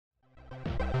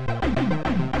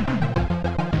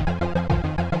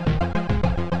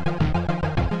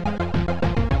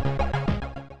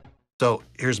So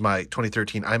here's my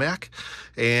 2013 iMac,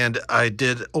 and I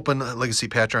did open legacy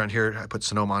patcher on here. I put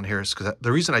Sonoma on here because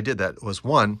the reason I did that was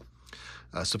one,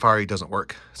 Safari doesn't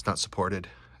work. It's not supported.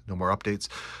 No more updates,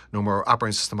 no more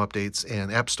operating system updates,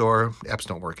 and App Store apps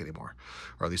don't work anymore,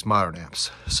 or at least modern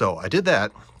apps. So I did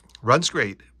that. Runs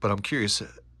great, but I'm curious,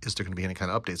 is there going to be any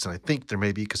kind of updates? And I think there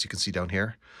may be, because you can see down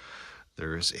here,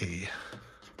 there's a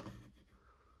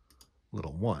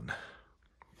little one.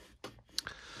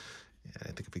 And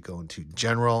I think if we go into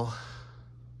General,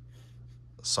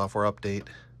 Software Update,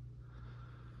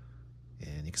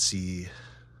 and you can see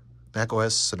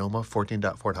macOS Sonoma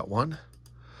 14.4.1.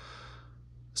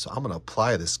 So I'm going to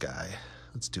apply this guy.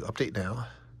 Let's do Update Now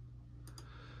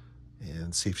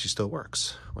and see if she still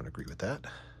works. I want to agree with that.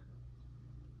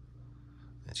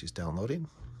 And she's downloading.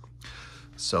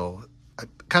 So I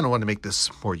kind of wanted to make this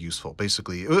more useful.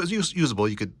 Basically, it was usable.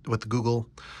 You could, with the Google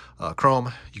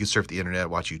Chrome, you could surf the internet,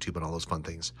 watch YouTube, and all those fun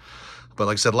things. But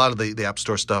like I said, a lot of the App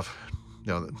Store stuff,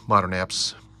 the modern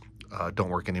apps don't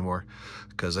work anymore,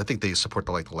 because I think they support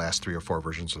the last 3 or 4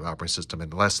 versions of the operating system.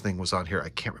 And the last thing was on here, I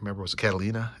can't remember, was it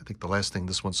Catalina? I think the last thing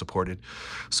this one supported.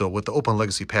 So with the Open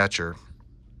Legacy Patcher,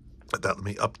 that let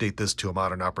me update this to a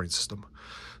modern operating system.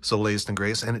 So latest and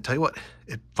greatest, and I tell you what,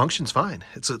 it functions fine.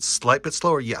 It's a slight bit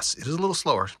slower. Yes, it is a little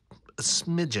slower, a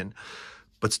smidgen,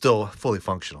 but still fully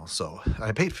functional. So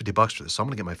I paid $50 for this, so I'm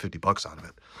gonna get my $50 out of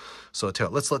it. So I tell you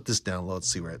what, let's let this download.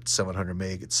 See, we're at 700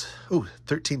 meg. It's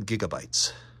 13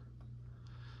 gigabytes.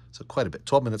 So quite a bit.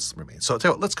 12 minutes remain. So I tell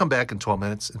you what, let's come back in 12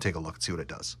 minutes and take a look and see what it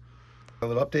does. A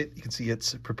little update. You can see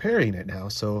it's preparing it now.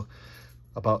 So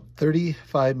about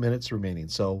 35 minutes remaining.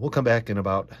 So we'll come back in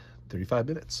about 35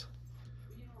 minutes.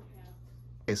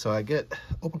 Okay, so I get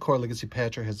OpenCore Legacy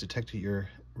Patcher has detected you're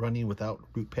running without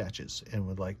root patches and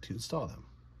would like to install them.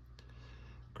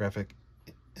 Graphic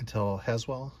Intel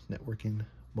Haswell networking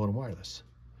modem wireless.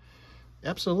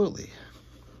 Absolutely.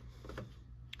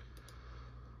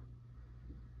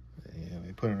 And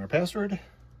we put in our password.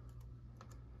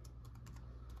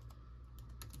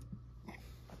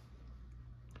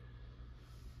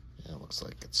 Yeah, it looks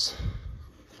like it's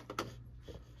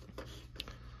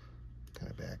kind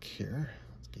of back here.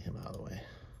 Let's get him out of the way.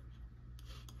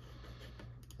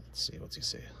 Let's see, what's he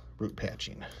say? Root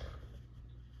patching.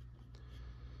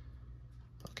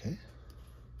 Okay.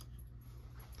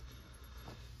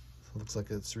 So it looks like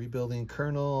it's rebuilding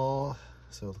kernel.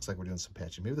 So it looks like we're doing some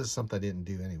patching. Maybe this is something I didn't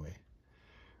do anyway.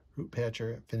 Root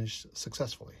patcher finished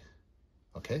successfully.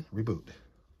 Okay, reboot.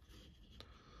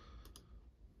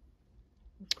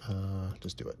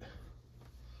 Just do it.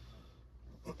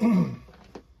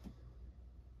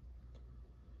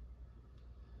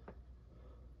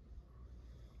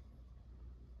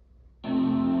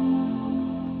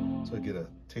 So I get a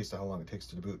taste of how long it takes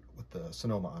to boot with the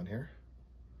Sonoma on here.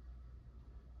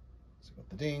 So got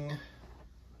the ding.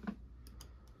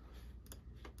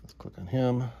 Let's click on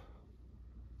him.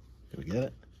 Did we get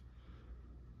it?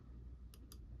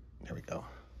 There we go.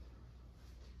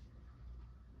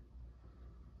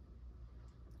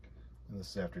 And this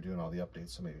is after doing all the updates,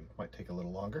 so maybe it might take a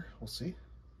little longer. We'll see.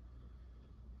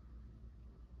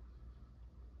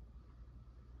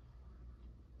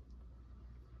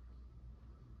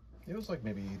 It was like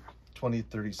maybe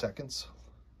 20-30 seconds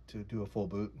to do a full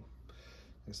boot.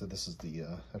 Like I said, this is the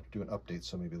after doing updates,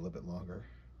 so maybe a little bit longer.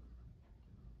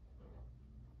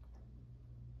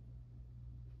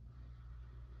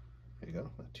 There you go,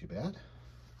 not too bad.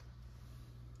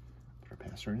 Put our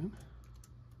password in.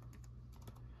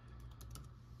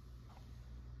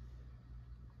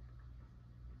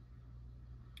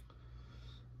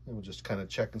 And we'll just kind of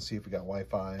check and see if we got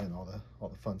Wi-Fi and all the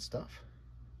fun stuff.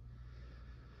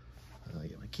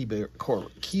 Yeah, my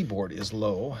keyboard is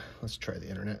low. Let's try the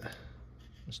internet.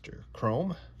 Mr.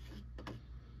 Chrome.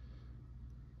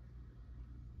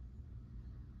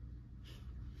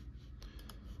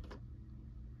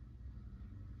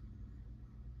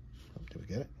 Oh, did we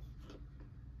get it?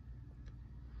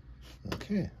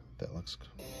 Okay, that looks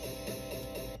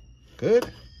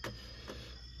good.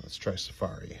 Let's try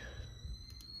Safari.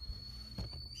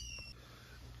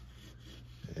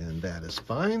 And that is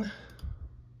fine.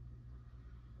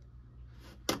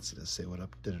 Let's just say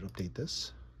did it update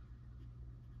this?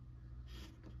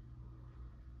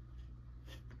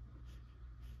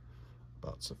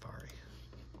 About Safari.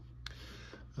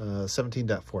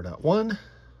 17.4.1.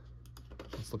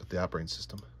 Let's look at the operating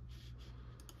system.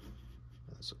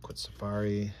 So quit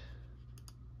Safari.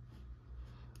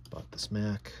 Bought this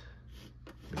Mac.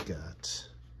 We got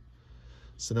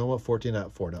Sonoma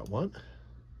 14.4.1.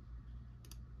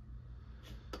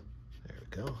 There we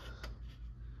go.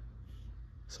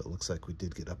 So it looks like we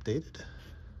did get updated.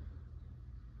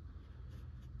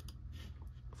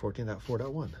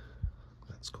 14.4.1.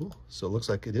 That's cool. So it looks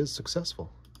like it is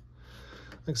successful.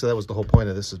 Like I said, that was the whole point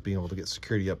of this, is being able to get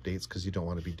security updates, because you don't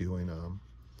want to be doing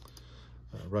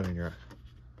running your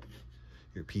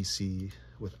PC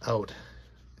without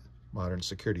modern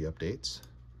security updates.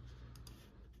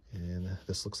 And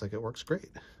this looks like it works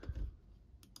great.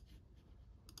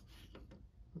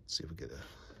 Let's see if we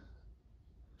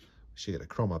should get a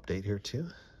Chrome update here too.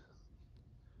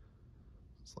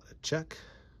 Let's let it check.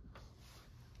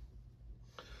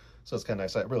 So it's kind of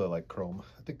nice. I really like Chrome.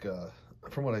 I think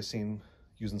from what I've seen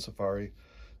using Safari,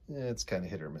 it's kind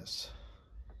of hit or miss.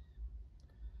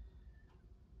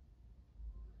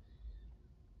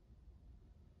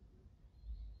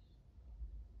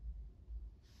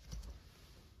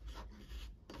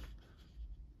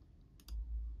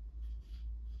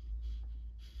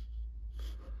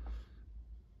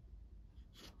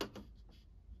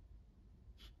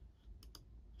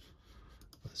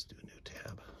 Let's do a new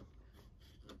tab.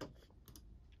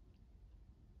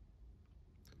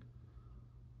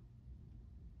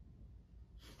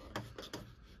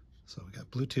 So we got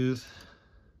Bluetooth,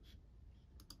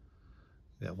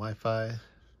 we got Wi-Fi.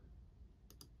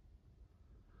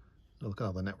 Oh, look at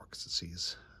all the networks it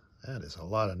sees. That is a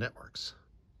lot of networks.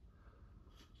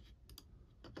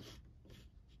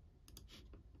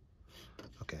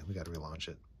 Okay, we got to relaunch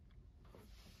it.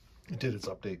 It did its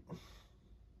update.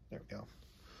 There we go.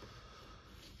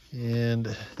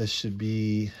 And this should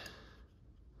be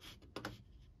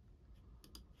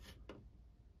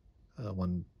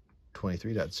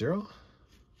 123.0.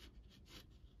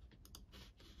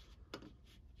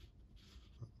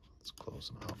 Let's close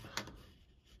them out.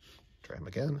 Try them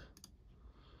again.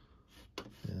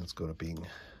 And let's go to Bing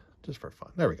just for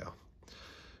fun. There we go.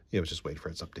 Yeah, let's just wait for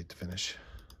its update to finish.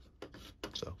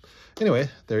 So anyway,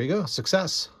 there you go.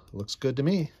 Success. Looks good to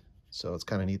me. So it's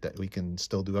kind of neat that we can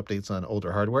still do updates on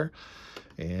older hardware,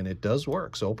 and it does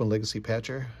work. So Open Legacy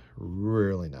Patcher,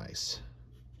 really nice.